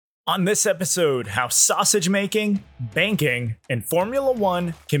On this episode, how sausage making, banking, and Formula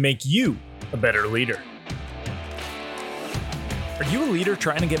One can make you a better leader. Are you a leader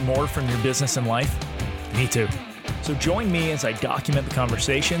trying to get more from your business and life? Me too. So join me as I document the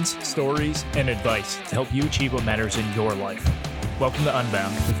conversations, stories, and advice to help you achieve what matters in your life. Welcome to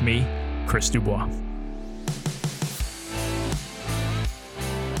Unbound with me, Chris Dubois.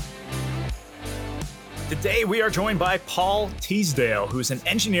 Today, we are joined by Paul Teasdale, who's an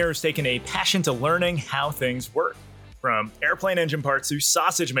engineer who's taken a passion to learning how things work. From airplane engine parts to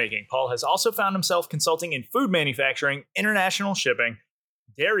sausage making, Paul has also found himself consulting in food manufacturing, international shipping,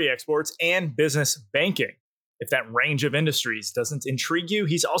 dairy exports, and business banking. If that range of industries doesn't intrigue you,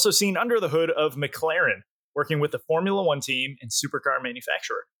 he's also seen under the hood of McLaren, working with the Formula One team and supercar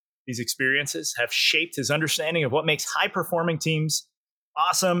manufacturer. These experiences have shaped his understanding of what makes high-performing teams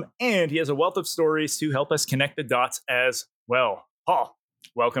awesome, and he has a wealth of stories to help us connect the dots as well. Paul,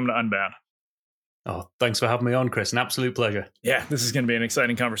 welcome to Unbound. Oh, thanks for having me on, Chris. An absolute pleasure. Yeah, this is going to be an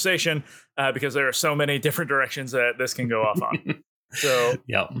exciting conversation because there are so many different directions that this can go off on. So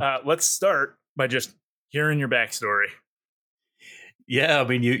let's start by just hearing your backstory. Yeah, I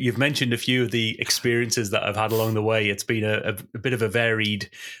mean, you've mentioned a few of the experiences that I've had along the way. It's been a bit of a varied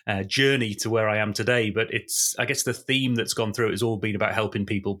journey to where I am today, but I guess the theme that's gone through it has all been about helping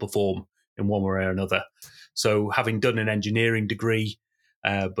people perform in one way or another. So having done an engineering degree,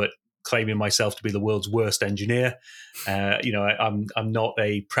 but claiming myself to be the world's worst engineer, I'm not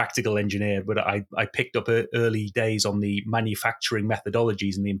a practical engineer, but I picked up early days on the manufacturing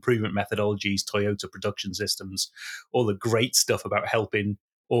methodologies and the improvement methodologies, Toyota production systems, all the great stuff about helping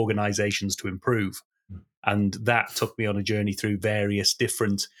organizations to improve. And that took me on a journey through various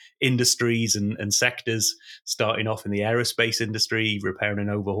different industries and sectors, starting off in the aerospace industry, repairing and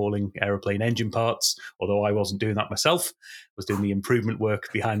overhauling aeroplane engine parts, although I wasn't doing that myself. I was doing the improvement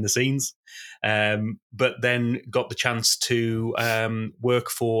work behind the scenes. But then got the chance to work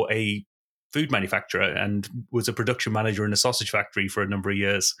for a food manufacturer and was a production manager in a sausage factory for a number of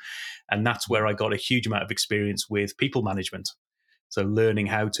years. And that's where I got a huge amount of experience with people management. So learning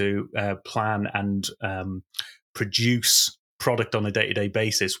how to plan and produce product on a day-to-day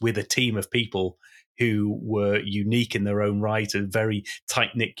basis with a team of people who were unique in their own right, a very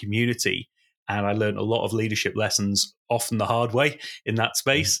tight-knit community. And I learned a lot of leadership lessons, often the hard way in that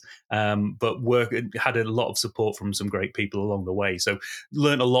space, but had a lot of support from some great people along the way. So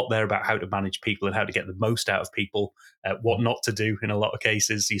learned a lot there about how to manage people and how to get the most out of people, what not to do in a lot of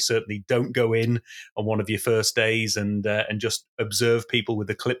cases. You certainly don't go in on one of your first days and just observe people with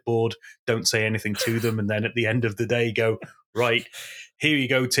a clipboard, don't say anything to them, and then at the end of the day go, right, here you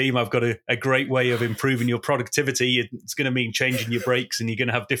go, team. I've got a great way of improving your productivity. It's going to mean changing your brakes and you're going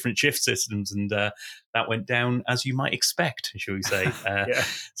to have different shift systems. And that went down as you might expect, shall we say.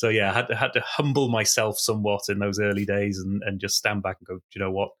 So, I had to humble myself somewhat in those early days and just stand back and go, do you know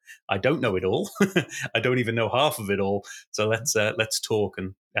what? I don't know it all. I don't even know half of it all. So let's talk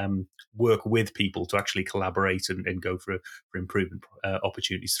and work with people to actually collaborate and go for improvement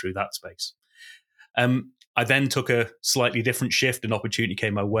opportunities through that space. I then took a slightly different shift. An opportunity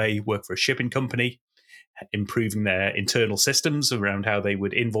came my way, worked for a shipping company, improving their internal systems around how they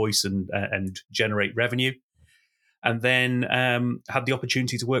would invoice and generate revenue. And then had the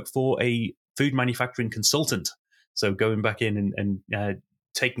opportunity to work for a food manufacturing consultant. So going back in and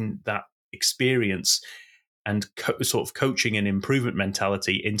taking that experience and sort of coaching and improvement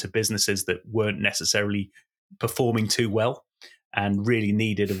mentality into businesses that weren't necessarily performing too well and really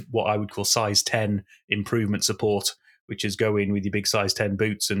needed what I would call size 10 improvement support, which is go in with your big size 10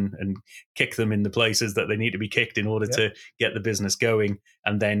 boots and kick them in the places that they need to be kicked in order to get the business going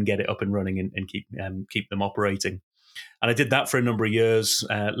and then get it up and running and keep them operating. And I did that for a number of years,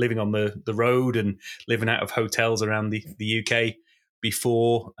 living on the road and living out of hotels around the UK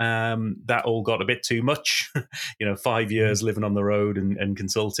before that all got a bit too much. 5 years living on the road and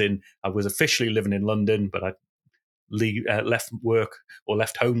consulting. I was officially living in London, but I left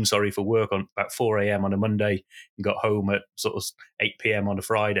home for work on about 4 a.m. on a Monday and got home at sort of 8 p.m. on a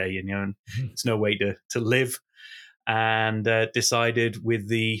Friday. And it's no way to live. And decided with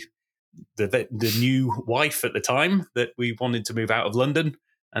the new wife at the time that we wanted to move out of London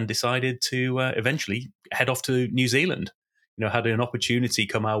and decided to eventually head off to New Zealand. Had an opportunity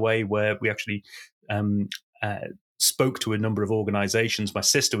come our way where we actually spoke to a number of organizations. My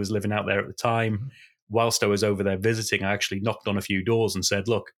sister was living out there at the time. Whilst I was over there visiting, I actually knocked on a few doors and said,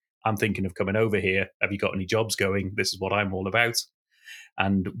 look, I'm thinking of coming over here. Have you got any jobs going? This is what I'm all about.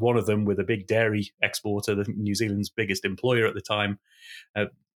 And one of them, with a big dairy exporter, New Zealand's biggest employer at the time,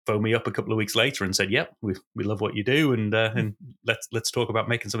 phoned me up a couple of weeks later and said, "Yep, we love what you do, and let's talk about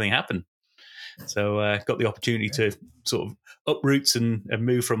making something happen." So got the opportunity to sort of uproots and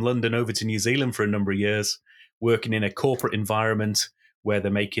move from London over to New Zealand for a number of years, working in a corporate environment where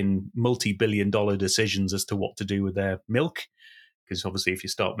they're making multi-billion-dollar decisions as to what to do with their milk. Because obviously, if you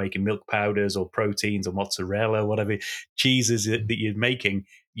start making milk powders or proteins or mozzarella, whatever cheeses that you're making,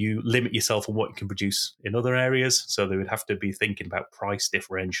 you limit yourself on what you can produce in other areas. So they would have to be thinking about price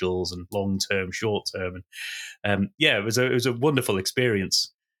differentials and long-term, short-term. And it was a wonderful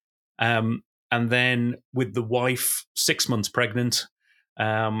experience. And then with the wife 6 months pregnant,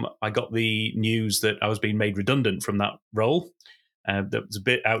 I got the news that I was being made redundant from that role. That was a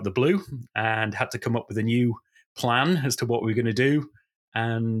bit out of the blue, and had to come up with a new plan as to what we were going to do.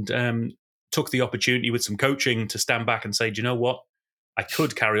 And took the opportunity with some coaching to stand back and say, do you know what? I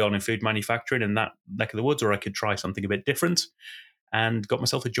could carry on in food manufacturing in that neck of the woods, or I could try something a bit different. And got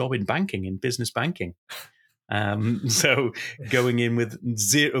myself a job in banking, in business banking. So going in with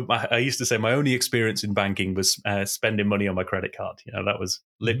zero, I used to say my only experience in banking was spending money on my credit card. That was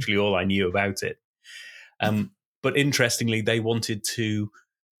literally all I knew about it. But interestingly, they wanted to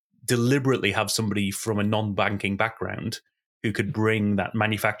deliberately have somebody from a non-banking background who could bring that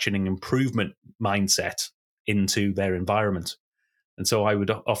manufacturing improvement mindset into their environment. And so I would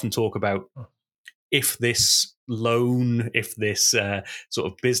often talk about, if this loan, if this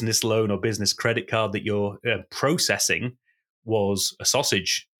sort of business loan or business credit card that you're processing was a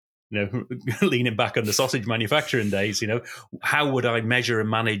sausage, leaning back on the sausage manufacturing days, how would I measure and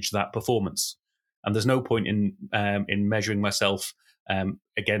manage that performance? And there's no point in measuring myself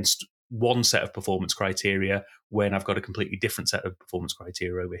against one set of performance criteria when I've got a completely different set of performance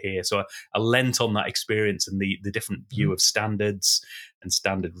criteria over here. So I lent on that experience and the different view of standards and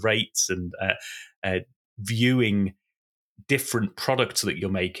standard rates, and viewing different products that you're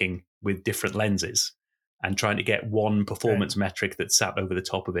making with different lenses, and trying to get one performance metric that sat over the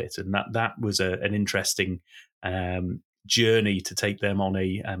top of it. And that was an interesting journey to take them on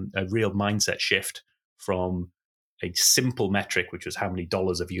a real mindset shift from a simple metric, which was how many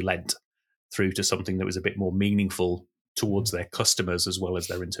dollars have you lent, through to something that was a bit more meaningful towards their customers as well as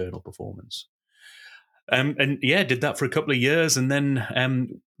their internal performance. Did that for a couple of years. And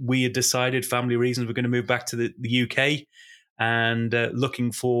then we had decided, family reasons, we're going to move back to the UK, and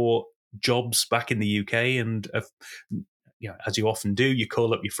looking for jobs back in the UK. And as you often do, you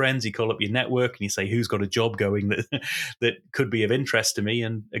call up your friends, you call up your network, and you say, who's got a job going that could be of interest to me?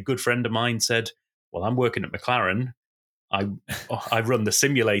 And a good friend of mine said, well, I'm working at McLaren. I run the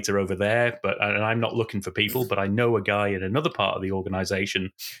simulator over there, and I'm not looking for people, but I know a guy in another part of the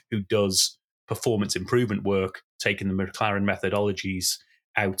organization who does performance improvement work, taking the McLaren methodologies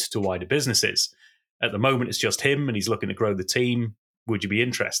out to wider businesses. At the moment, it's just him, and he's looking to grow the team. Would you be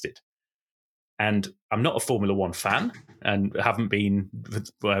interested? And I'm not a Formula One fan, and haven't been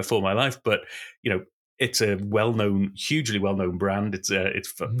for my life, but it's a hugely well-known brand.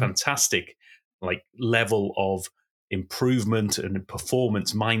 It's fantastic, like, level of improvement and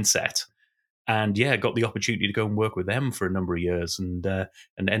performance mindset. And got the opportunity to go and work with them for a number of years, and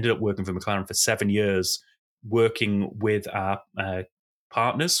ended up working for McLaren for 7 years, working with our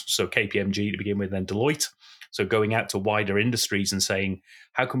partners, so KPMG to begin with, then Deloitte. So going out to wider industries and saying,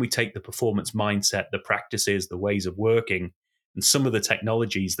 how can we take the performance mindset, the practices, the ways of working, and some of the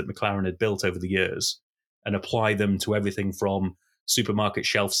technologies that McLaren had built over the years, and apply them to everything from supermarket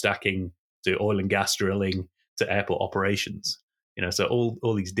shelf stacking to oil and gas drilling to airport operations. So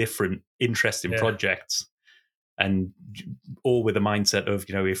all these different interesting projects, and all with a mindset of,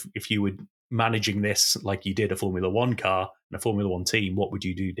 if you were managing this like you did a Formula One car and a Formula One team, what would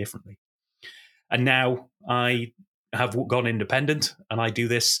you do differently? And now I have gone independent, and I do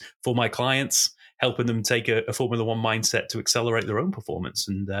this for my clients, helping them take a Formula One mindset to accelerate their own performance,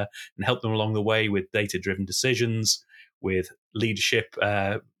 and help them along the way with data-driven decisions, with leadership,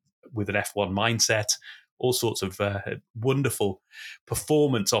 with an F1 mindset, all sorts of wonderful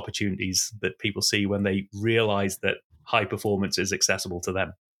performance opportunities that people see when they realize that high performance is accessible to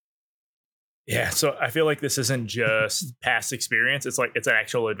them. Yeah, so I feel like this isn't just past experience. It's like, it's an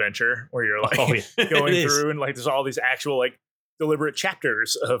actual adventure where you're like going through, and like there's all these actual like deliberate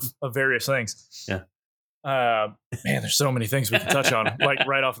chapters of various things. Yeah. Man, there's so many things we can touch on, like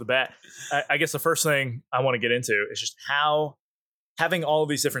right off the bat. I guess the first thing I want to get into is just how having all of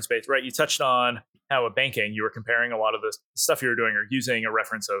these different spaces, right? You touched on how at banking, you were comparing a lot of the stuff you were doing or using a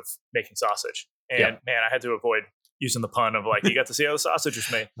reference of making sausage. And man, I had to avoid using the pun of like, you got to see how the sausage was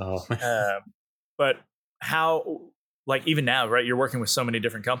made. But how, like, even now, right, you're working with so many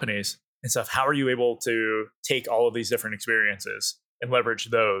different companies and stuff. How are you able to take all of these different experiences and leverage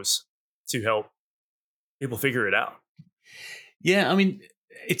those to help people figure it out. Yeah, I mean,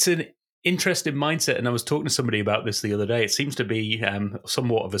 it's an interesting mindset, and I was talking to somebody about this the other day. It seems to be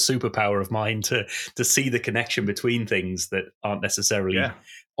somewhat of a superpower of mine to see the connection between things that aren't necessarily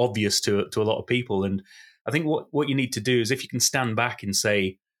obvious to a lot of people. And I think what you need to do is, if you can stand back and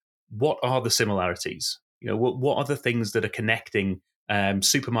say, what are the similarities? You know, what are the things that are connecting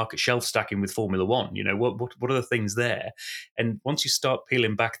supermarket shelf stacking with Formula One? You know, what are the things there? And once you start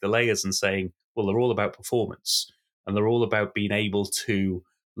peeling back the layers and saying, well, they're all about performance, and they're all about being able to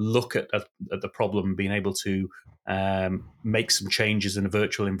look at the problem, being able to make some changes in a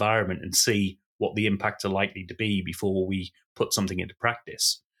virtual environment and see what the impacts are likely to be before we put something into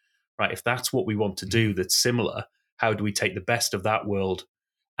practice. Right? If that's what we want to do that's similar, how do we take the best of that world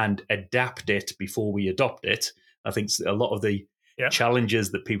and adapt it before we adopt it? I think a lot of the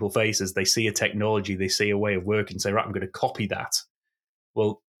challenges that people face is they see a technology, they see a way of working, say, right, I'm going to copy that.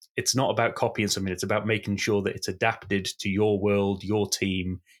 Well, it's not about copying something. It's about making sure that it's adapted to your world, your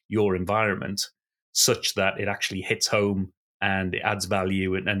team, your environment, such that it actually hits home and it adds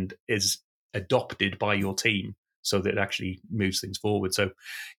value and is adopted by your team, so that it actually moves things forward. So,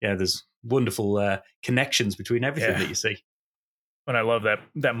 yeah, there's wonderful connections between everything that you see. And I love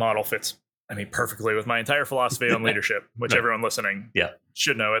that model fits, I mean, perfectly with my entire philosophy on leadership, which everyone listening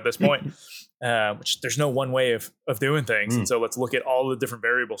should know at this point. Which there's no one way of doing things. And so let's look at all the different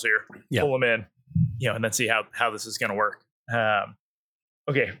variables here, pull them in, and then see how this is going to work.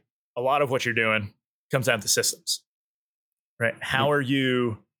 Okay. A lot of what you're doing comes down to systems, right? How are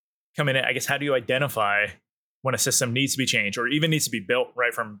you coming in? I guess, how do you identify when a system needs to be changed or even needs to be built,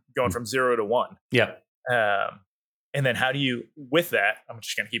 right? From going from 0 to 1. Yeah. And then how do you, with that, I'm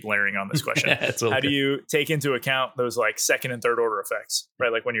just going to keep layering on this question. How do you take into account those like second and third order effects,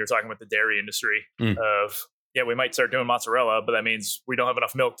 right? Like when you were talking with the dairy industry of, we might start doing mozzarella, but that means we don't have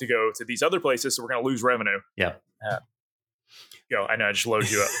enough milk to go to these other places. So we're going to lose revenue. Yeah. I know I just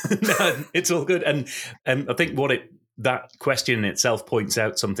loaded you up. No, it's all good. And I think that question in itself points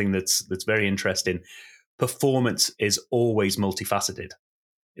out something that's very interesting. Performance is always multifaceted.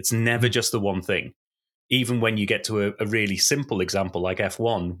 It's never just the one thing. Even when you get to a really simple example like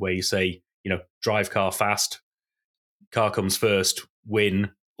F1, where you say, drive car fast, car comes first,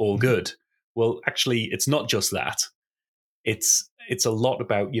 win, all good. Well, actually, it's not just that. It's a lot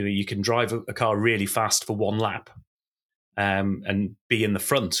about, you can drive a car really fast for one lap and be in the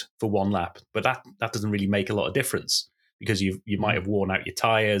front for one lap. But that doesn't really make a lot of difference, because you might have worn out your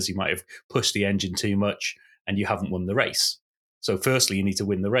tires, you might have pushed the engine too much, and you haven't won the race. So firstly, you need to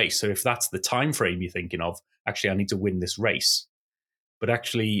win the race. So if that's the time frame you're thinking of, actually, I need to win this race. But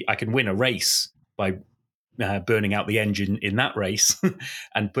actually, I can win a race by burning out the engine in that race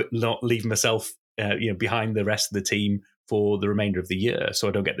and not leave myself behind the rest of the team for the remainder of the year, so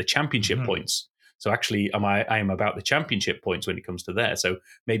I don't get the championship points. So actually, I am about the championship points when it comes to there. So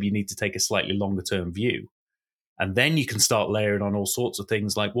maybe you need to take a slightly longer term view. And then you can start layering on all sorts of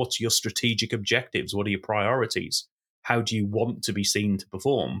things like, what's your strategic objectives? What are your priorities? How do you want to be seen to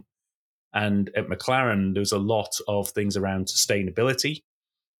perform? And at McLaren, there's a lot of things around sustainability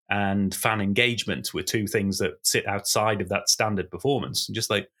and fan engagement, were two things that sit outside of that standard performance. And just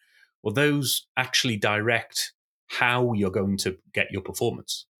like, well, those actually direct how you're going to get your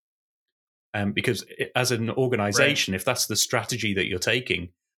performance. Because as an organization, if that's the strategy that you're taking,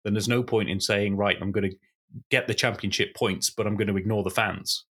 then there's no point in saying, right, I'm going to get the championship points, but I'm going to ignore the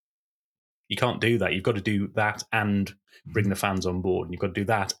fans. You can't do that. You've got to do that and bring the fans on board. And you've got to do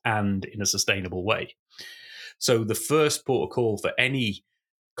that and in a sustainable way. So the first port of call for any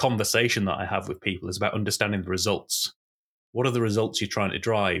conversation that I have with people is about understanding the results. What are the results you're trying to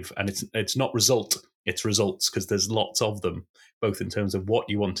drive? And it's not result, it's results, because there's lots of them, both in terms of what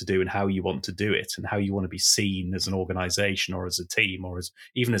you want to do and how you want to do it and how you want to be seen as an organization or as a team or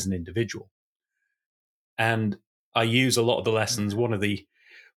even as an individual. And I use a lot of the lessons. One of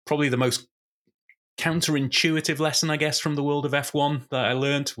probably the most counterintuitive lesson, I guess, from the world of F1 that I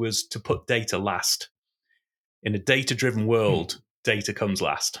learned was to put data last. In a data-driven world, data comes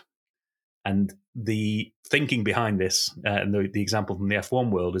last. And the thinking behind this, and the example from the F1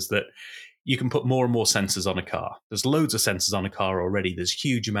 world, is that you can put more and more sensors on a car. There's loads of sensors on a car already. There's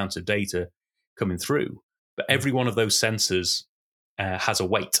huge amounts of data coming through. But every one of those sensors has a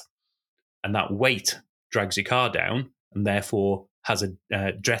weight. And that weight drags your car down and therefore has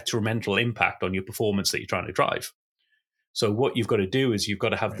a detrimental impact on your performance that you're trying to drive. So what you've got to do is you've got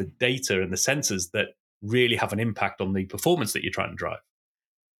to have the data and the sensors that really have an impact on the performance that you're trying to drive.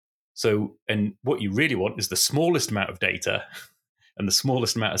 So, and what you really want is the smallest amount of data and the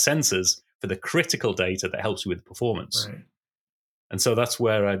smallest amount of sensors for the critical data that helps you with performance. And so that's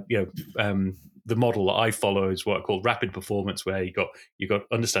where the model that I follow is what I call rapid performance, where you got to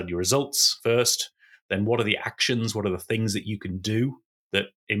understand your results first, then what are the actions, what are the things that you can do that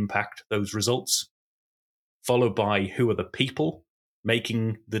impact those results, followed by who are the people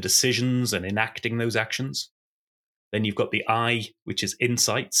making the decisions and enacting those actions. Then you've got the I, which is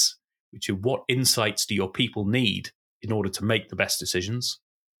insights, which are what insights do your people need in order to make the best decisions.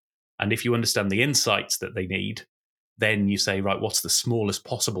 And if you understand the insights that they need, then you say, right, what's the smallest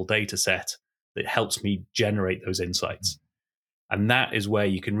possible data set that helps me generate those insights? And that is where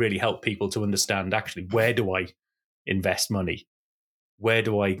you can really help people to understand, actually, where do I invest money? Where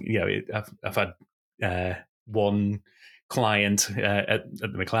do I, I've had one client at the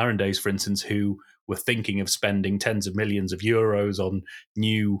McLaren days, for instance, who were thinking of spending tens of millions of euros on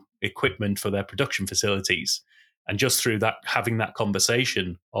new equipment for their production facilities. And just through that, having that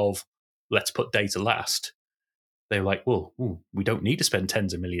conversation of let's put data last, they were like, well, we don't need to spend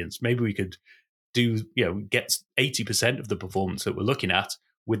tens of millions. Maybe we could get 80% of the performance that we're looking at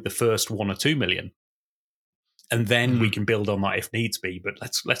with the first 1 or 2 million. And then we can build on that if needs be. But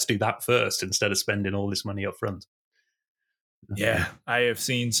let's do that first instead of spending all this money up front. Yeah, I have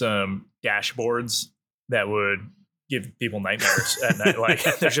seen some dashboards that would give people nightmares at night. Like,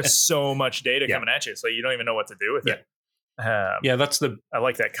 there's just so much data coming at you, so you don't even know what to do with it. I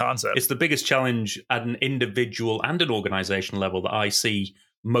like that concept. It's the biggest challenge at an individual and an organization level that I see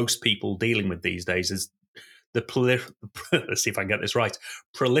most people dealing with these days is let's see if I can get this right,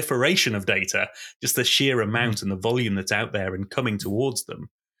 proliferation of data, just the sheer amount and the volume that's out there and coming towards them.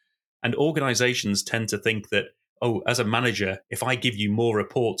 And organizations tend to think that, as a manager, if I give you more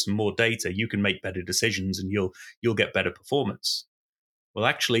reports and more data, you can make better decisions and you'll get better performance. Well,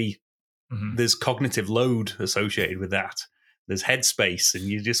 actually, there's cognitive load associated with that. There's headspace, and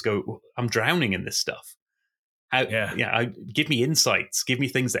you just go, I'm drowning in this stuff. Give me insights, give me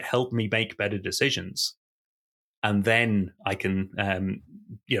things that help me make better decisions, and then I can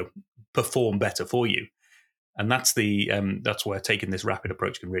perform better for you. And that's that's where taking this rapid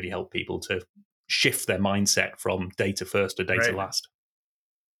approach can really help people to shift their mindset from data first to data last.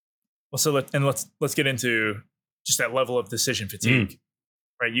 Well, so let's get into just that level of decision fatigue.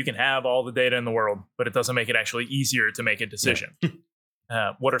 Right, you can have all the data in the world, but it doesn't make it actually easier to make a decision.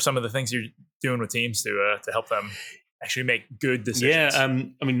 What are some of the things you're doing with teams to help them actually make good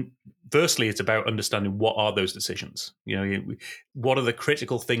decisions? Yeah, firstly, it's about understanding what are those decisions. What are the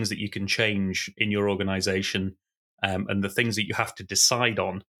critical things that you can change in your organization, and the things that you have to decide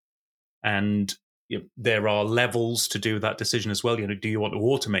on. And there are levels to do that decision as well. Do you want to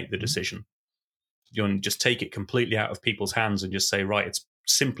automate the decision? Do you want to just take it completely out of people's hands and just say, right, it's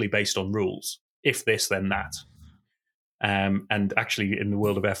simply based on rules. If this, then that. And actually, in the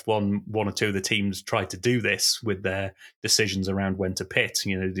world of F1, one or two of the teams tried to do this with their decisions around when to pit.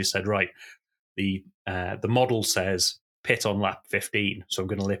 They just said, right, the model says pit on lap 15, so I'm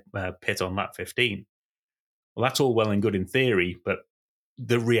going to pit on lap 15. Well, that's all well and good in theory, but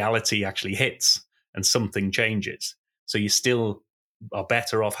the reality actually hits and something changes. So you still are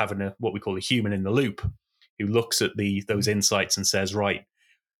better off having what we call a human in the loop who looks at those insights and says, right,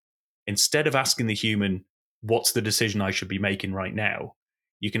 instead of asking the human, what's the decision I should be making right now?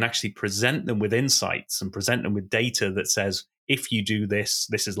 You can actually present them with insights and present them with data that says, if you do this,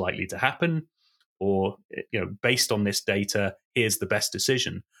 this is likely to happen. Or, based on this data, here's the best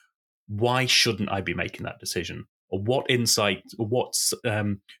decision. Why shouldn't I be making that decision? Or what insight or what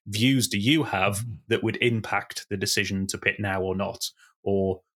views do you have that would impact the decision to pit now or not,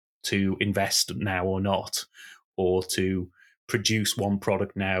 or to invest now or not, or to produce one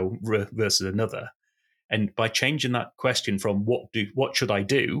product now versus another? And by changing that question from what should I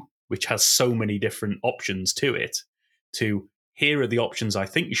do, which has so many different options to it, to here are the options I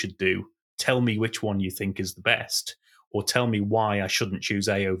think you should do, tell me which one you think is the best, or tell me why I shouldn't choose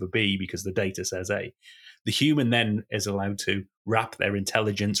A over B because the data says A. The human then is allowed to wrap their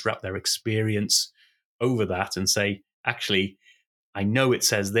intelligence, wrap their experience over that and say, actually, I know it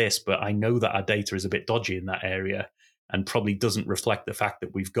says this, but I know that our data is a bit dodgy in that area and probably doesn't reflect the fact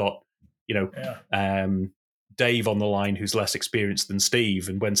that we've got, Dave on the line who's less experienced than Steve.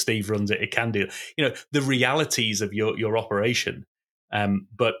 And when Steve runs it, it can do, the realities of your operation.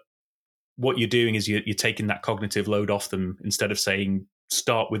 But what you're doing is you're taking that cognitive load off them. Instead of saying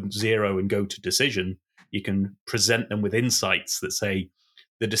start with 0 and go to decision, you can present them with insights that say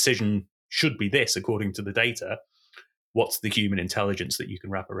the decision should be this according to the data. What's the human intelligence that you can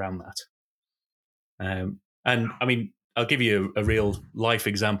wrap around that? I'll give you a real life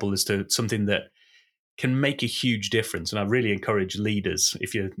example as to something that can make a huge difference. And I really encourage leaders,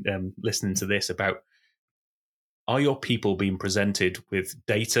 if you're listening to this, about are your people being presented with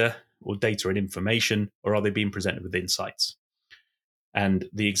data or data and information, or are they being presented with insights? And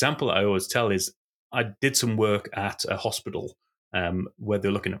the example I always tell is I did some work at a hospital where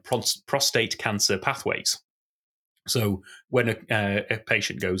they're looking at prostate cancer pathways. So when a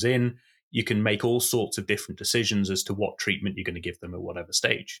patient goes in, you can make all sorts of different decisions as to what treatment you're going to give them at whatever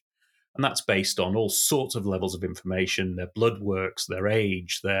stage. And that's based on all sorts of levels of information: their blood works, their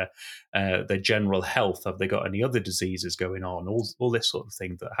age, their general health. Have they got any other diseases going on? All this sort of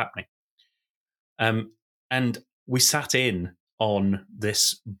thing that are happening. And we sat in on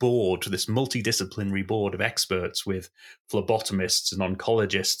this board, this multidisciplinary board of experts with phlebotomists and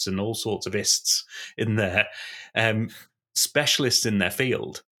oncologists and all sorts of ists in there, specialists in their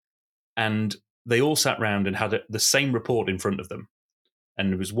field. And they all sat round and had the same report in front of them. And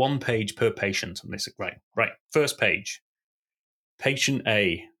there was 1 page per patient. And they said, right, first page. Patient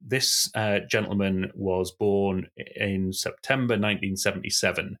A, this gentleman was born in September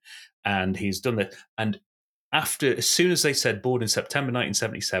 1977, and he's done that. And as soon as they said born in September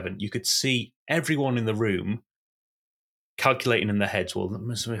 1977, you could see everyone in the room calculating in their heads, well,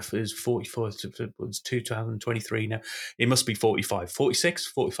 it's 44, it's 2023 now. It must be 45, 46,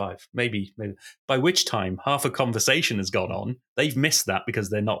 45, maybe. By which time half a conversation has gone on. They've missed that because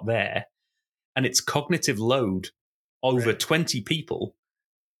they're not there. And it's cognitive load over 20 people,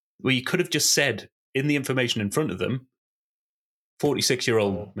 where you could have just said in the information in front of them,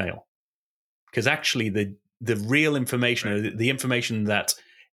 46-year-old male. Because actually the real information, or the information that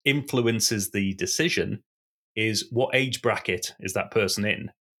influences the decision, is what age bracket is that person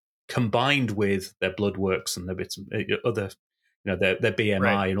in, combined with their blood works and their bits of other, their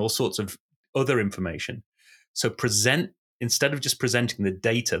BMI and all sorts of other information. So instead of just presenting the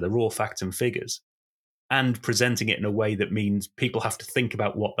data, the raw facts and figures, and presenting it in a way that means people have to think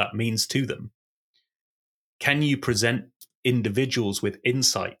about what that means to them, can you present individuals with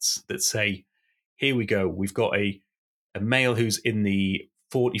insights that say, here we go, we've got a male who's in the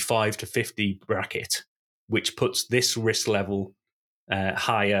 45 to 50 bracket, which puts this risk level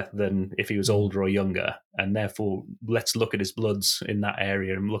higher than if he was older or younger. And therefore, let's look at his bloods in that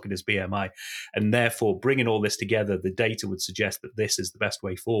area and look at his BMI. And therefore, bringing all this together, the data would suggest that this is the best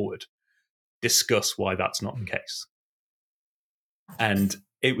way forward. Discuss why that's not the case. And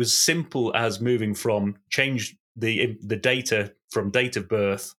it was simple as moving from change the data from date of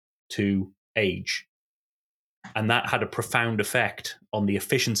birth to age. And that had a profound effect on the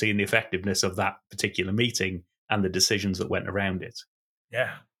efficiency and the effectiveness of that particular meeting and the decisions that went around it.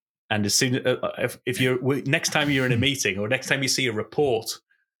 Yeah. And as soon if you're next time you're in a meeting or next time you see a report,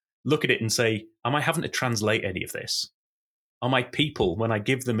 look at it and say, am I having to translate any of this? Are my people, when I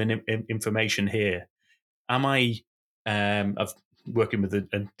give them information here, am I I've working with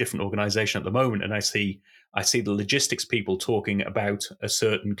a different organization at the moment, and I see the logistics people talking about a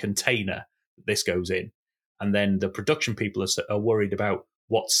certain container that this goes in, and then the production people are worried about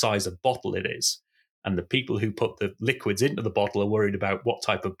what size of bottle it is, and the people who put the liquids into the bottle are worried about what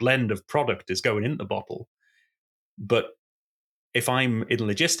type of blend of product is going into the bottle. But if I'm in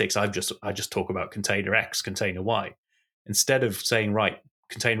logistics, I just talk about container X, container Y, instead of saying, right,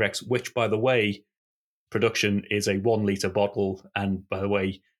 container X, which, by the way, production is a 1 liter bottle, and by the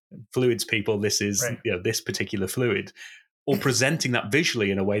way, fluids people, this is this particular fluid, or presenting that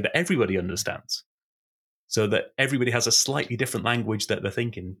visually in a way that everybody understands, so that everybody has a slightly different language that they're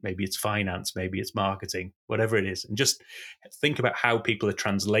thinking. Maybe it's finance, maybe it's marketing, whatever it is, and just think about how people are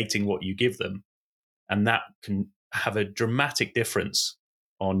translating what you give them, and that can have a dramatic difference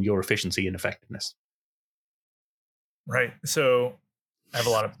on your efficiency and effectiveness. Right. So I have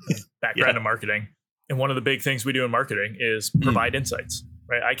a lot of background in marketing. And one of the big things we do in marketing is provide insights,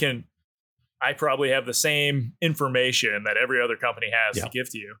 right? I probably have the same information that every other company has to give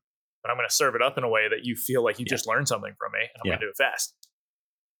to you, but I'm going to serve it up in a way that you feel like you just learned something from me, and I'm going to do it fast.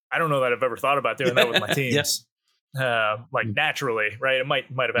 I don't know that I've ever thought about doing that with my teams, naturally, right? It might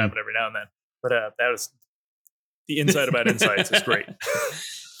have happened every now and then, but that was the insight about insights is great.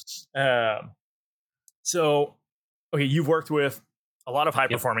 So, okay, you've worked with a lot of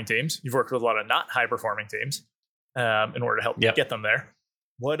high-performing teams. You've worked with a lot of not high-performing teams in order to help get them there.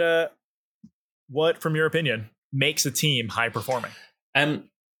 What, from your opinion, makes a team high-performing? I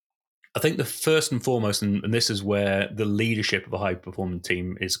think the first and foremost, and this is where the leadership of a high-performing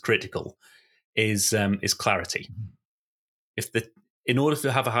team is critical, is clarity. In order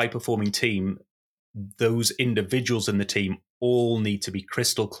to have a high-performing team, those individuals in the team all need to be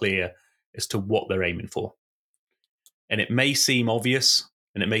crystal clear as to what they're aiming for. And it may seem obvious,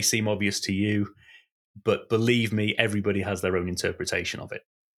 and it may seem obvious to you, but believe me, everybody has their own interpretation of it.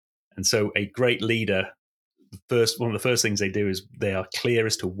 And so a great leader one of the first things they do is they are clear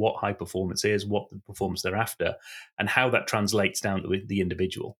as to what high performance is, what the performance they're after, and how that translates down to the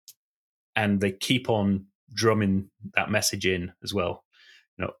individual. And they keep on drumming that message in as well.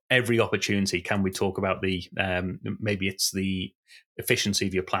 Every opportunity, can we talk about the maybe it's the efficiency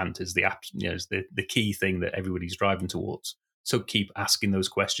of your plant is the app, is the key thing that everybody's driving towards. So keep asking those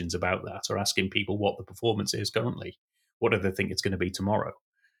questions about that, or asking people what the performance is currently, what do they think it's going to be tomorrow,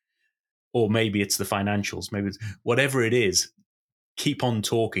 or maybe it's the financials, maybe it's whatever it is. Keep on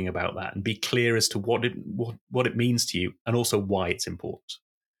talking about that and be clear as to what it means to you, and also why it's important.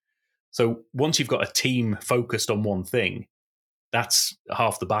 So once you've got a team focused on one thing, that's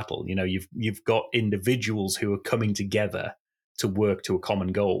half the battle. You've got individuals who are coming together to work to a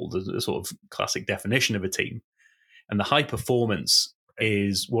common goal. There's a sort of classic definition of a team, and the high performance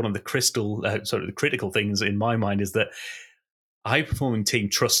is one of the the critical things in my mind. Is that a high performing team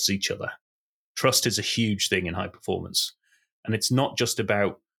trusts each other. Trust is a huge thing in high performance, and it's not just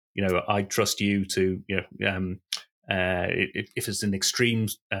about I trust you to if it's an extreme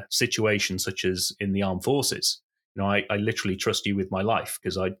situation such as in the armed forces. I literally trust you with my life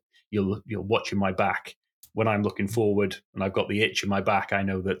because you're watching my back when I'm looking forward and I've got the itch in my back. I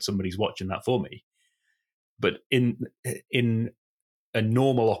know that somebody's watching that for me. But in a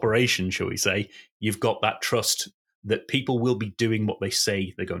normal operation, shall we say, you've got that trust that people will be doing what they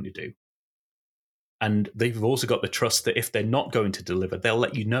say they're going to do. And they've also got the trust that if they're not going to deliver, they'll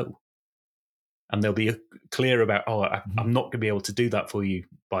let you know. And they'll be clear about, I'm not going to be able to do that for you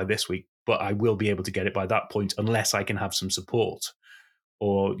by this week, but I will be able to get it by that point unless I can have some support.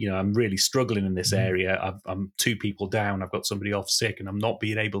 Or, I'm really struggling in this area. I'm 2 people down. I've got somebody off sick and I'm not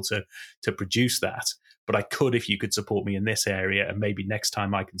being able to produce that. But I could if you could support me in this area, and maybe next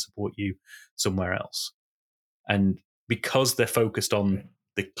time I can support you somewhere else. And because they're focused on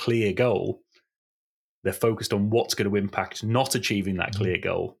the clear goal, they're focused on what's going to impact not achieving that clear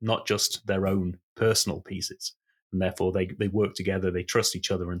goal, not just their own personal pieces. And therefore, they work together, they trust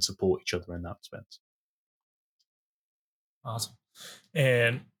each other and support each other in that sense. Awesome.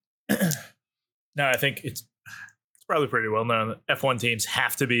 And now I think it's probably pretty well known that F1 teams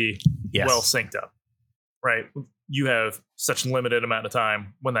have to be well synced up, right? You have such limited amount of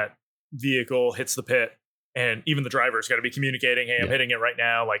time when that vehicle hits the pit, and even the driver's got to be communicating, hey, I'm hitting it right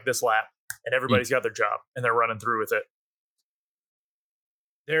now, like this lap. And everybody's got their job and they're running through with it.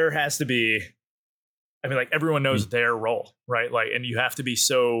 There has to be, everyone knows their role, right? And you have to be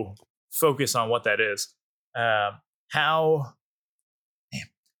so focused on what that is. I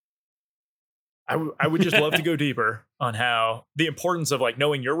would just love to go deeper on how the importance of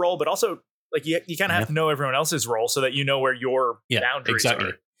knowing your role, but also you kind of have to know everyone else's role so that you know where your boundaries are,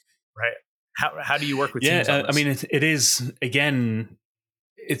 right? How do you work with teams on this? It is, again,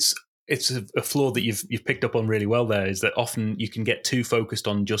 it's a flaw that you've picked up on really well there, is that often you can get too focused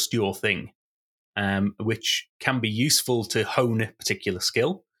on just your thing, which can be useful to hone a particular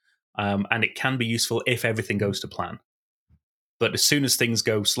skill, and it can be useful if everything goes to plan. But as soon as things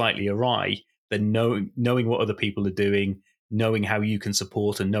go slightly awry, then knowing what other people are doing, knowing how you can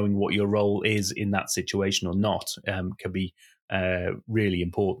support, and knowing what your role is in that situation or not can be really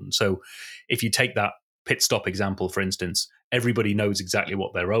important. So if you take that pit stop example, for instance, everybody knows exactly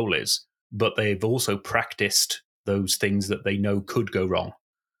what their role is, but they've also practiced those things that they know could go wrong.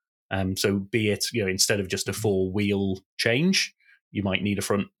 So be it, instead of just a 4-wheel change, you might need a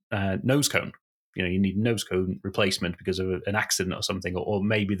front nose cone. You need nose cone replacement because of an accident or something, or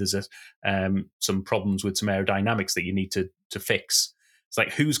maybe there's some problems with some aerodynamics that you need to fix.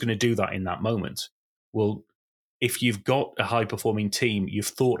 It's who's going to do that in that moment? Well, if you've got a high-performing team, you've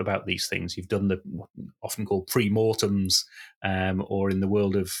thought about these things. You've done the often called pre-mortems, or in the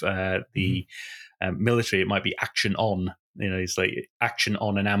world of the military, it might be action on. It's action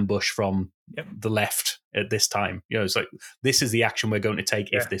on an ambush from the left at this time. It's this is the action we're going to take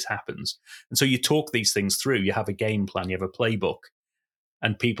if this happens. And so you talk these things through. You have a game plan. You have a playbook,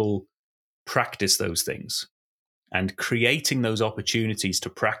 and people practice those things. And creating those opportunities to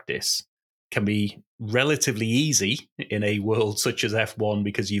practice can be relatively easy in a world such as F1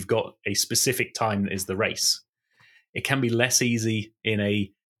 because you've got a specific time that is the race. It can be less easy in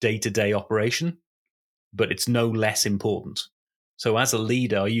a day-to-day operation, but it's no less important. So as a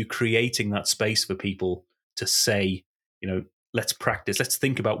leader, are you creating that space for people to say, let's practice, let's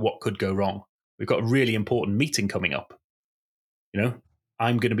think about what could go wrong. We've got a really important meeting coming up.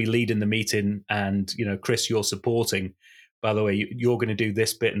 I'm going to be leading the meeting and, Chris, you're supporting. By the way, you're going to do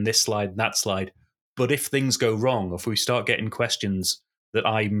this bit and this slide and that slide. But if things go wrong, if we start getting questions that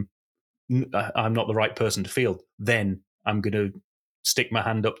I'm not the right person to field, then I'm going to stick my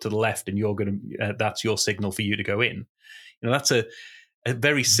hand up to the left and you're going to, that's your signal for you to go in. That's a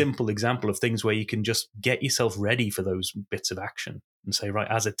very simple example of things where you can just get yourself ready for those bits of action and say, right,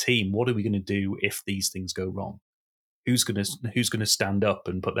 as a team, what are we going to do if these things go wrong? Who's going to stand up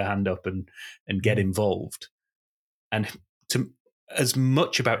and put their hand up and get involved? And to as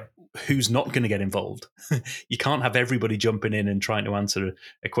much about who's not going to get involved, you can't have everybody jumping in and trying to answer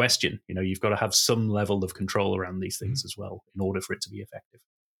a question. You've got to have some level of control around these things as well in order for it to be effective.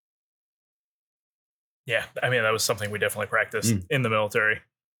 Yeah, I mean, that was something we definitely practiced in the military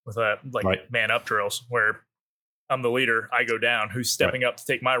with man up drills, where I'm the leader, I go down. Who's stepping up to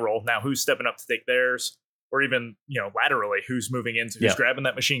take my role? Now who's stepping up to take theirs? Or even, laterally, who's moving into, who's grabbing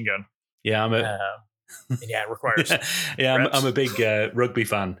that machine gun? Yeah, it requires. I'm a big rugby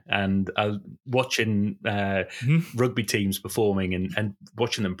fan, and watching rugby teams performing and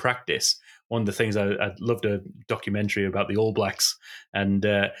watching them practice. One of the things I loved a documentary about the All Blacks, and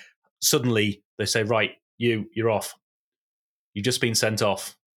suddenly they say, "Right, you're off. You've just been sent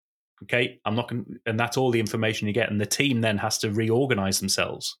off. Okay, I'm not going," and that's all the information you get, and the team then has to reorganize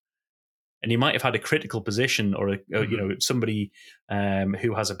themselves. And you might have had a critical position or somebody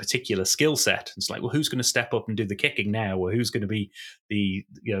who has a particular skill set. It's like, well, who's going to step up and do the kicking now, or who's going to be the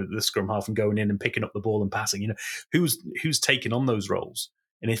scrum half and going in and picking up the ball and passing? Who's taking on those roles?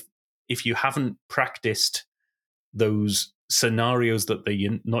 And if you haven't practiced those scenarios that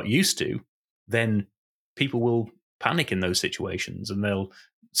they're not used to, then people will panic in those situations and they'll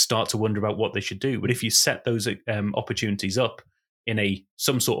start to wonder about what they should do. But if you set those opportunities up in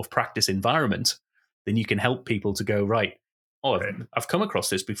some sort of practice environment, then you can help people to go, right, I've come across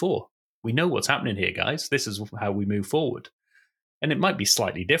this before. We know what's happening here, guys. This is how we move forward. And it might be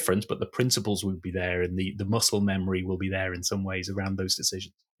slightly different, but the principles will be there and the muscle memory will be there in some ways around those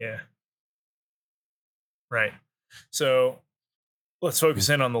decisions. Yeah. Right. So let's focus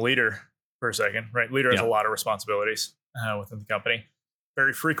in on the leader for a second, right? Leader has a lot of responsibilities within the company.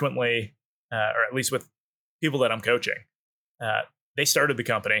 Very frequently, or at least with people that I'm coaching, they started the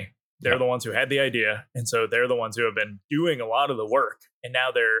company. They're the ones who had the idea. And so they're the ones who have been doing a lot of the work. And now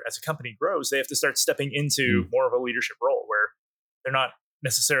as a company grows, they have to start stepping into more of a leadership role where they're not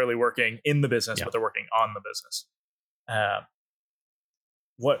necessarily working in the business, but they're working on the business.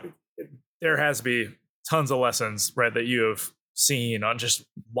 There has to be tons of lessons, right, that you have seen on just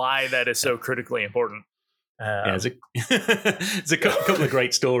why that is so critically important. There's a couple of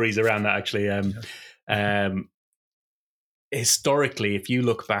great stories around that, actually. Historically, if you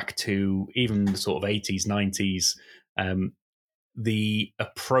look back to even the sort of 80s, 90s, the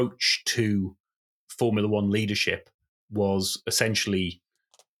approach to Formula One leadership was essentially,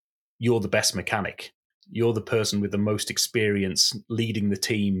 you're the best mechanic. You're the person with the most experience leading the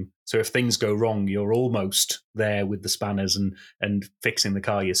team. So if things go wrong, you're almost there with the spanners and fixing the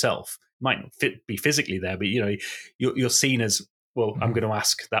car yourself. Might not be physically there, but you're seen as, well, I'm going to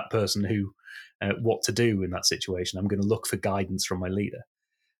ask that person who what to do in that situation. I'm going to look for guidance from my leader.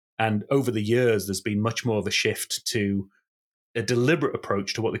 And over the years, there's been much more of a shift to a deliberate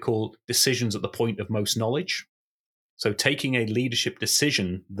approach to what they call decisions at the point of most knowledge. So taking a leadership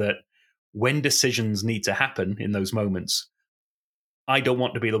decision that when decisions need to happen in those moments, I don't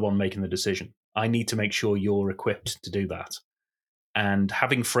want to be the one making the decision. I need to make sure you're equipped to do that. And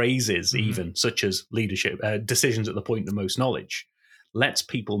having phrases even such as leadership, decisions at the point of most knowledge, lets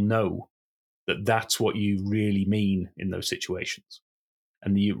people know that that's what you really mean in those situations.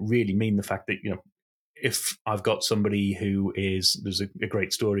 And you really mean the fact that, if I've got somebody there's a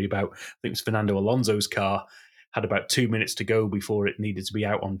great story about, I think it was Fernando Alonso's car, had about 2 minutes to go before it needed to be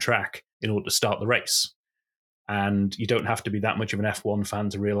out on track in order to start the race. And you don't have to be that much of an F1 fan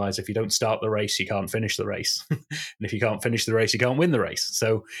to realize if you don't start the race, you can't finish the race. And if you can't finish the race, you can't win the race.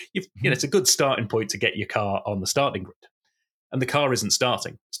 So it's a good starting point to get your car on the starting grid. And the car isn't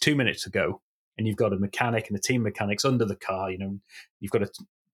starting. It's 2 minutes to go. And you've got a mechanic and a team mechanics under the car. You've got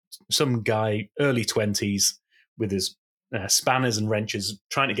some guy, early 20s, with his spanners and wrenches,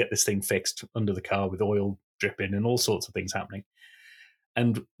 trying to get this thing fixed under the car with oil dripping and all sorts of things happening.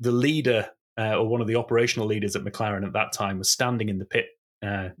 And the leader, or one of the operational leaders at McLaren at that time, was standing in the pit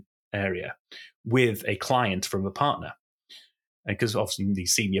area with a client from a partner. Because often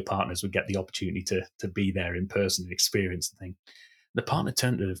these senior partners would get the opportunity to be there in person and experience the thing. The partner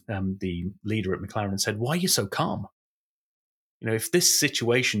turned to the leader at McLaren and said, "Why are you so calm? If this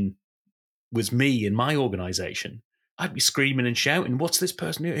situation was me in my organization, I'd be screaming and shouting, what's this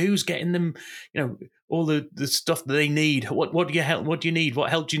person? Who's getting them, all the stuff that they need? What do you help? What do you need? What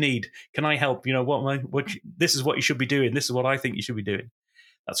help do you need? Can I help? This is what you should be doing. This is what I think you should be doing."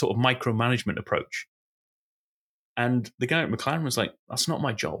 That sort of micromanagement approach. And the guy at McLaren was like, that's not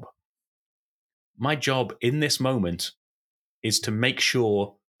my job. My job in this moment is to make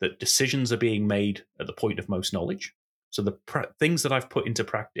sure that decisions are being made at the point of most knowledge. So the things that I've put into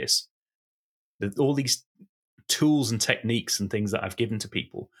practice, all these tools and techniques and things that I've given to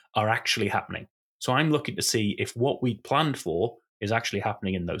people are actually happening. So I'm looking to see if what we planned for is actually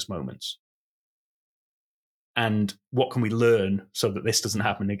happening in those moments. And what can we learn so that this doesn't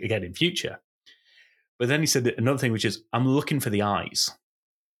happen again in future? But then he said another thing, which is I'm looking for the eyes.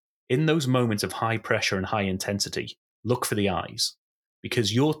 In those moments of high pressure and high intensity, look for the eyes,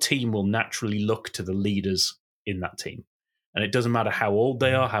 because your team will naturally look to the leaders in that team. And it doesn't matter how old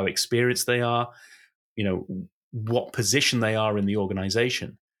they are, how experienced they are, what position they are in the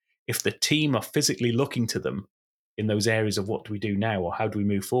organization. If the team are physically looking to them in those areas of what do we do now or how do we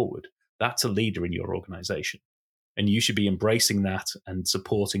move forward, that's a leader in your organization. And you should be embracing that and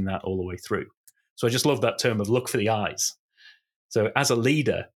supporting that all the way through. So I just love that term of look for the eyes. So as a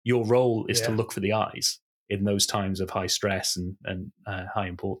leader, your role is to look for the eyes in those times of high stress and high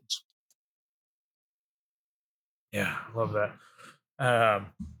importance. Yeah, I love that.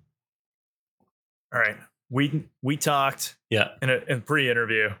 All right. We talked in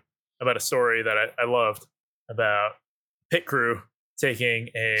pre-interview about a story that I loved about pit crew taking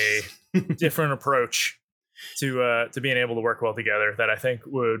a different approach to being able to work well together that I think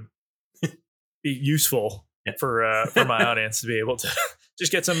would be useful for my audience to be able to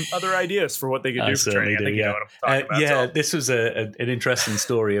just get some other ideas for what they could do for training. I think you know what I'm talking about. This was an interesting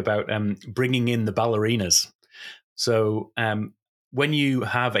story about bringing in the ballerinas. So when you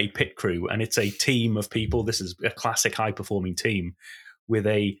have a pit crew and it's a team of people, this is a classic high-performing team with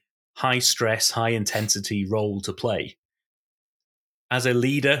a high-stress, high-intensity role to play. As a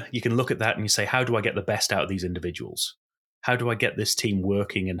leader, you can look at that and you say, how do I get the best out of these individuals? How do I get this team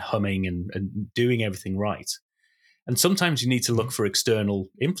working and humming and doing everything right? And sometimes you need to look for external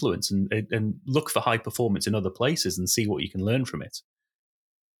influence and look for high performance in other places and see what you can learn from it.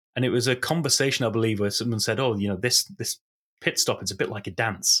 And it was a conversation, I believe, where someone said, oh, this pit stop, it's a bit like a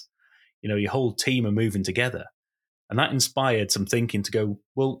dance. Your whole team are moving together. And that inspired some thinking to go,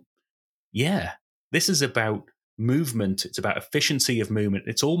 well, yeah, this is about movement. It's about efficiency of movement.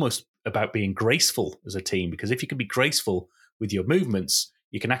 It's almost about being graceful as a team, because if you can be graceful with your movements,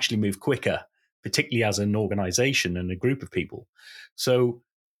 you can actually move quicker, particularly as an organization and a group of people. So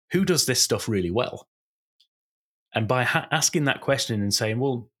who does this stuff really well? And by asking that question and saying,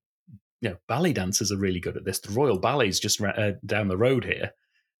 well, ballet dancers are really good at this. The Royal Ballet's just down the road here.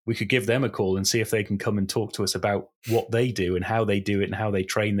 We could give them a call and see if they can come and talk to us about what they do and how they do it and how they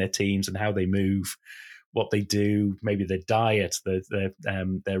train their teams and how they move, what they do, maybe their diet,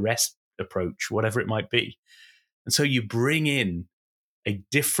 their rest approach, whatever it might be. And so you bring in a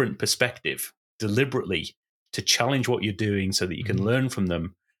different perspective deliberately to challenge what you're doing so that you can learn from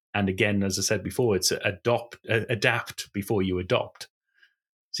them. And again, as I said before, it's adapt before you adopt.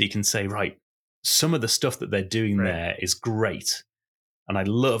 So you can say, right, some of the stuff that they're doing there is great. And I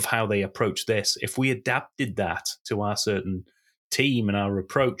love how they approach this. If we adapted that to our certain team and our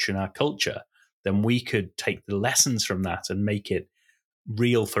approach and our culture, then we could take the lessons from that and make it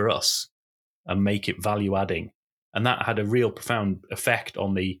real for us and make it value adding. And that had a real profound effect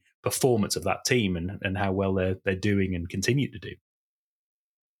on the performance of that team and how well they're doing and continue to do.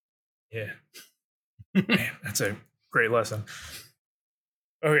 Yeah. Man, that's a great lesson.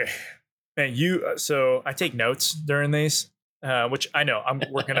 Okay. Man, so I take notes during these. Which I know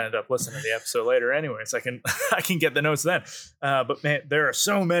we're gonna end up listening to the episode later anyway, so I can get the notes then. But man, there are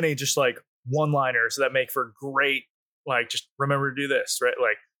so many just like one-liners that make for great, like, just remember to do this, right?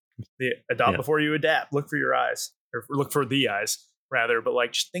 Like the adopt before you adapt, look for your eyes, or look for the eyes rather. But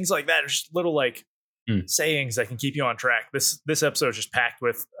like just things like that are just little like sayings that can keep you on track. This episode is just packed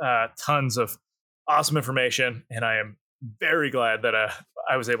with tons of awesome information, and I am very glad that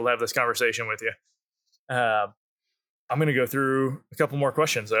I was able to have this conversation with you. I'm going to go through a couple more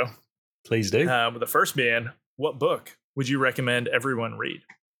questions, though. Please do. The first being, what book would you recommend everyone read?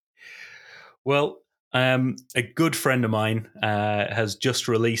 Well, a good friend of mine has just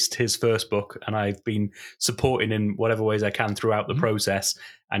released his first book, and I've been supporting in whatever ways I can throughout the process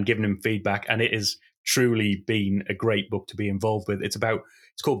and giving him feedback. And it has truly been a great book to be involved with. It's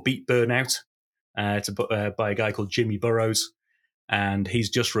called Beat Burnout. It's a book by a guy called Jimmy Burrows, and he's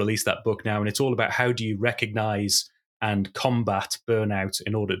just released that book now. And it's all about how do you recognize and combat burnout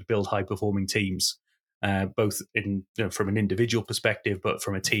in order to build high-performing teams, both from an individual perspective, but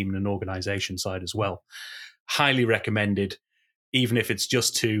from a team and an organization side as well. Highly recommended, even if it's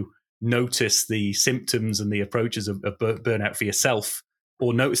just to notice the symptoms and the approaches of burnout for yourself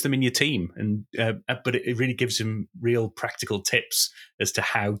or notice them in your team. And but it really gives them real practical tips as to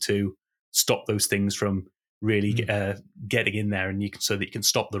how to stop those things from really getting in there, and so that you can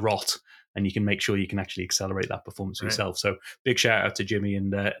stop the rot, and you can make sure you can actually accelerate that performance yourself. So big shout out to Jimmy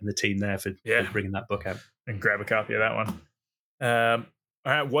and the team there for bringing that book out. And grab a copy of that one. All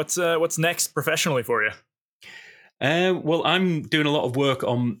right, what's next professionally for you? Well, I'm doing a lot of work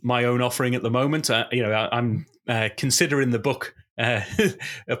on my own offering at the moment. I'm considering the book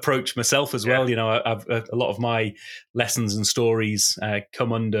approach myself as well. I've a lot of my lessons and stories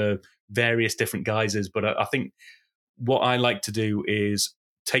come under various different guises, but I think what I like to do is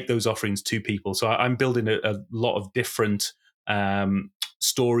take those offerings to people. So I'm building a lot of different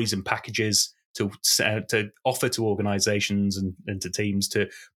stories and packages to offer to organizations and to teams, to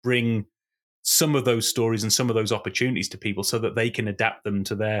bring some of those stories and some of those opportunities to people so that they can adapt them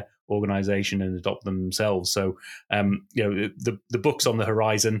to their organization and adopt them themselves. So, the book's on the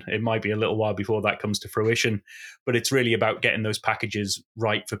horizon. It might be a little while before that comes to fruition, but it's really about getting those packages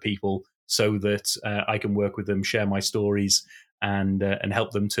right for people so that I can work with them, share my stories, and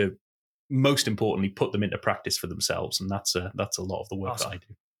help them to, most importantly, put them into practice for themselves. And that's a lot of the work that I do.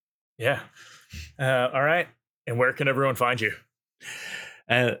 Yeah. All right. And where can everyone find you?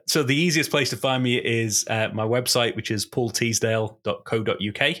 So the easiest place to find me is my website, which is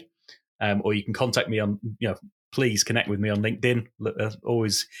paulteasdale.co.uk. Or you can contact me on, please connect with me on LinkedIn.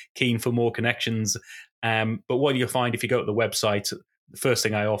 Always keen for more connections. But what you'll find if you go to the website, the first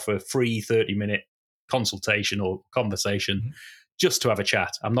thing I offer, free 30-minute consultation or conversation, just to have a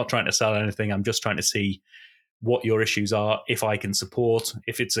chat. I'm not trying to sell anything. I'm just trying to see what your issues are, if I can support.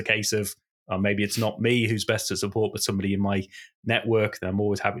 If it's a case of maybe it's not me who's best to support, but somebody in my network, then I'm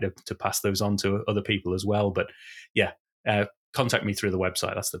always happy to pass those on to other people as well. But contact me through the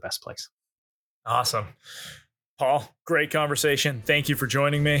website. That's the best place. Awesome. Paul, great conversation. Thank you for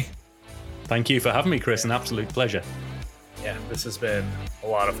joining me. Thank you for having me, Chris. An absolute pleasure. Yeah, this has been a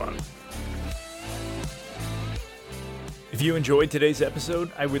lot of fun. If you enjoyed today's episode,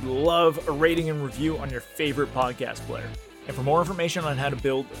 I would love a rating and review on your favorite podcast player. And for more information on how to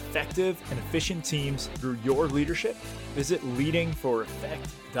build effective and efficient teams through your leadership, visit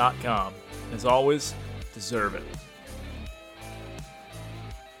leadingforeffect.com. As always, deserve it.